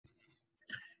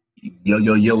Yo,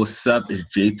 yo, yo, what's up? It's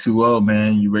J2O,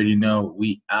 man. You already know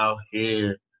we out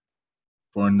here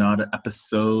for another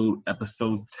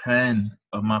episode 10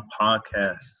 of my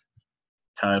podcast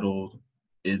titled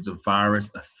Is the Virus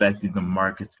Affecting the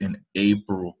Markets in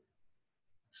April?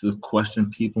 It's a question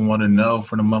people want to know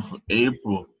for the month of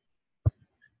April.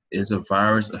 Is the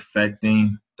virus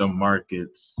affecting the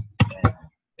markets? And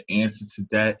the answer to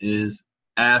that is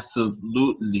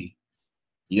absolutely.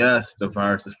 Yes, the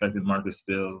virus affected the market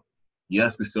still.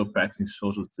 Yes, we're still practicing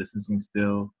social distancing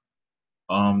still.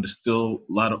 There's still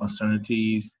a lot of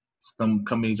uncertainties. Some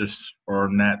companies are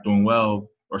not doing well,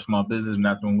 or small businesses are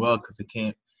not doing well because they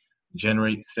can't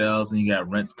generate sales, and you got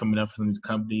rents coming up from these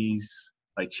companies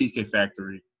like Cheesecake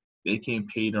Factory. They can't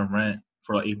pay their rent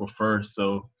for like April 1st,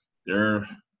 so they're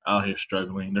out here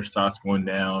struggling. Their stocks going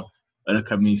down. Other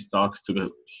companies' stocks took a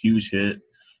huge hit.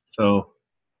 So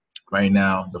right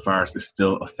now, the virus is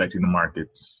still affecting the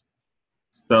markets.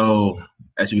 So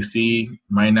as you can see,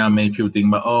 right now, many people think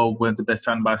about, oh, when's the best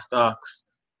time to buy stocks?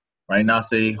 Right now,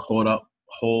 say hold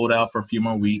out for a few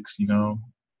more weeks,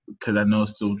 because I know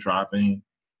it's still dropping,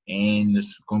 and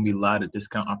there's going to be a lot of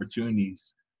discount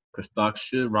opportunities because stocks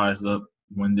should rise up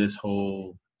when this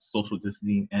whole social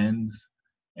distancing ends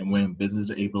and when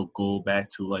businesses are able to go back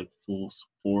to like full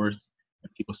force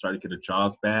and people start to get their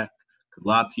jobs back. 'Cause a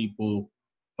lot of people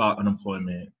fought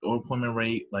unemployment. The unemployment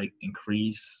rate like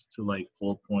increased to like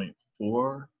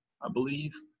 4.4, I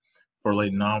believe, for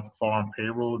like non-farm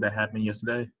payroll that happened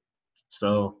yesterday.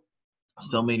 So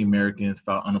many Americans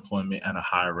filed unemployment at a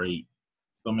high rate.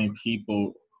 So many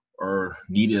people are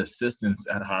needed assistance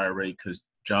at a higher rate because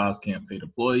jobs can't pay the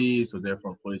employees, so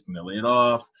therefore employees can get laid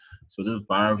off. So this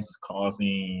virus is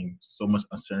causing so much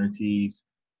uncertainties.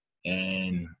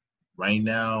 And right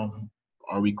now,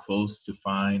 are we close to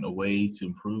find a way to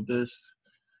improve this?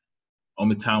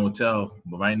 Only time will tell.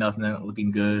 But right now, it's not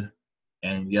looking good.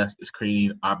 And yes, it's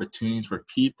creating opportunities for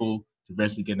people to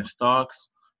eventually get in stocks,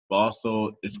 but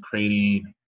also it's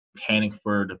creating panic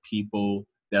for the people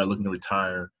that are looking to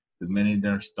retire. Because many of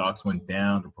their stocks went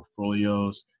down, their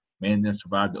portfolios, many of them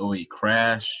survived the '08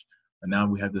 crash. And now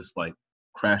we have this like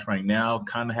crash right now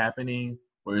kind of happening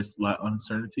where it's a lot of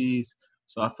uncertainties.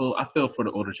 So I feel for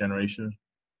the older generation.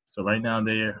 So right now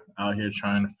they're out here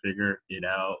trying to figure it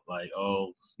out. Like,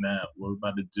 oh snap, what we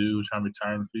about to do? Trying to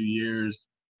retire in a few years.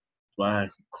 Do I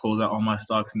close out all my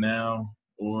stocks now,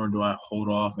 or do I hold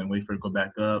off and wait for it to go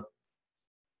back up?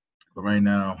 But right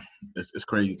now, it's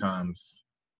crazy times,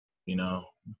 you know.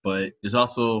 But there's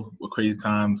also with crazy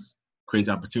times,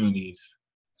 crazy opportunities.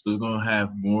 So we're gonna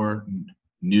have more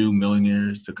new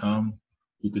millionaires to come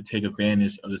who could take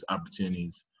advantage of these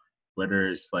opportunities, whether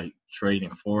it's like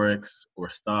trading forex or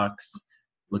stocks,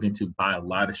 looking to buy a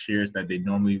lot of shares that they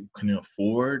normally couldn't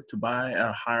afford to buy at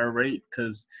a higher rate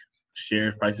because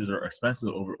share prices are expensive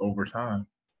over time.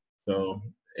 So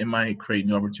it might create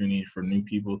new opportunities for new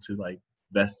people to like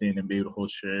invest in and be able to hold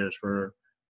shares for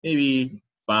maybe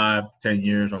 5 to 10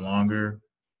 years or longer.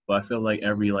 But I feel like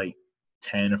every like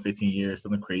 10 or 15 years,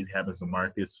 something crazy happens in the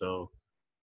market. So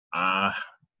I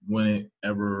wouldn't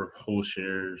ever hold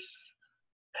shares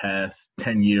past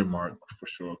 10-year mark for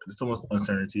sure because there's so much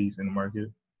uncertainties in the market.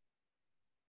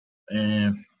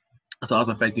 And it's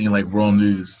also affecting like world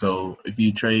news. So if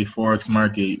you trade forex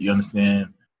market, you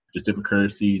understand there's different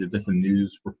currencies, the different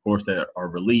news reports that are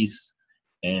released,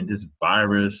 and this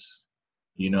virus,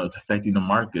 it's affecting the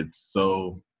markets.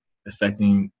 So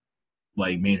affecting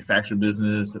like manufacturing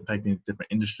business, affecting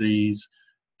different industries.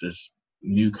 There's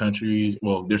new countries.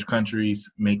 Well, there's countries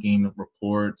making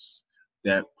reports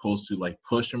that supposed to like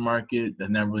push the market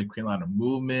that never really create a lot of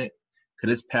movement.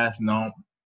 Because it's passing on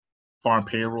farm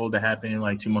payroll that happened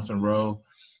like 2 months in a row.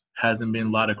 Hasn't been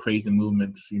a lot of crazy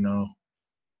movements,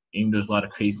 Even there's a lot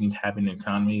of crazy things happening in the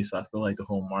economy. So I feel like the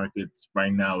whole markets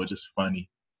right now is just funny.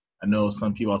 I know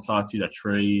some people I talk to that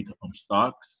trade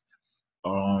stocks,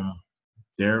 um,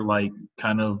 they're like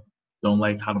kind of don't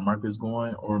like how the market is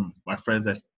going, or my friends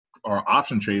that are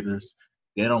option traders,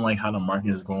 they don't like how the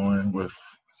market is going with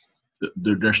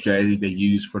their strategy they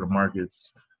use for the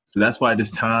markets. So that's why this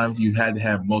time you had to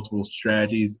have multiple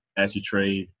strategies as you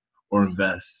trade or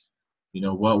invest.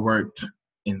 What worked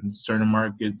in certain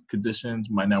market conditions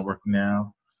might not work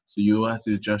now. So you have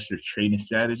to adjust your trading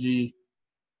strategy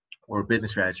or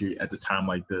business strategy at the time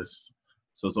like this.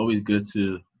 So it's always good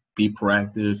to be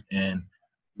proactive and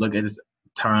look at this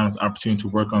time as opportunity to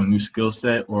work on a new skill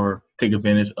set or take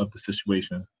advantage of the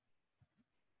situation.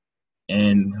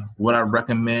 And what I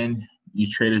recommend you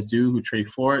traders do who trade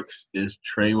forex is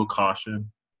trade with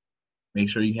caution. Make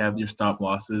sure you have your stop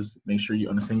losses. Make sure you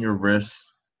understand your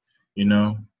risks. You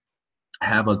know,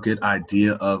 have a good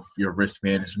idea of your risk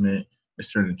management in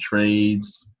certain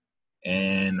trades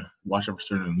and watch out for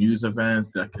certain news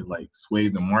events that could like sway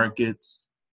the markets.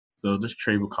 So just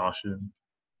trade with caution.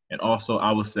 And also,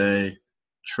 I would say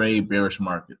trade bearish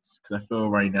markets because I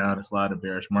feel right now there's a lot of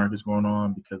bearish markets going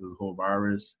on because of the whole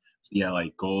virus. So you had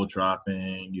like gold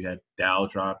dropping, you had Dow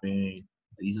dropping.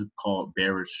 These are called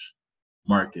bearish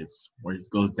markets. Where it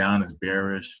goes down is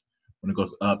bearish, when it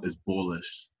goes up is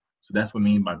bullish. So that's what I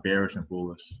mean by bearish and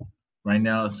bullish. Right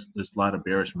now, there's a lot of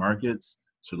bearish markets,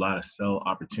 so a lot of sell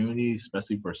opportunities,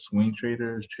 especially for swing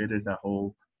traders that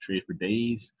hold trade for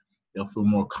days. They'll feel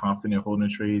more confident holding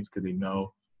trades because they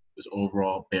know there's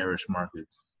overall bearish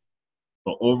markets.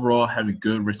 But overall, having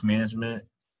good risk management,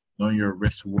 knowing your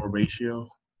risk to reward ratio,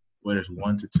 whether it's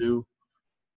 1 to 2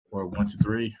 or 1 to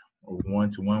 3 or 1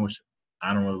 to 1, which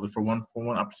I don't really look for 1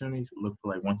 opportunities. Look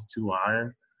for like 1 to 2 or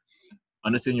higher.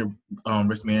 Understanding your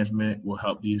risk management will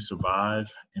help you survive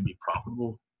and be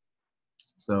profitable.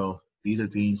 So these are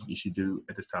things you should do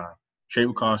at this time. Trade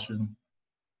with caution,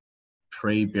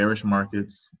 trade bearish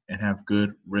markets, and have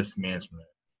good risk management.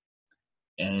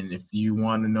 And if you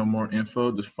want to know more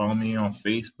info, just follow me on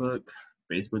Facebook,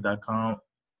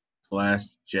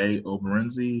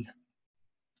 facebook.com/JOBerenzi,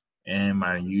 and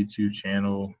my YouTube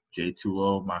channel,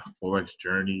 J2O, my Forex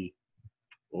journey,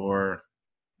 or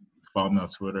follow me on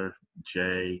Twitter,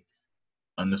 J___smooth.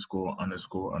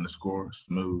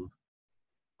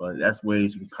 But that's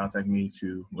ways you can contact me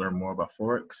to learn more about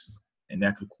Forex. And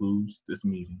that concludes this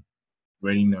meeting.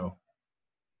 Already know.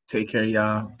 Take care,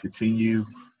 y'all. Continue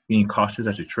being cautious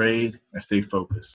as you trade and stay focused.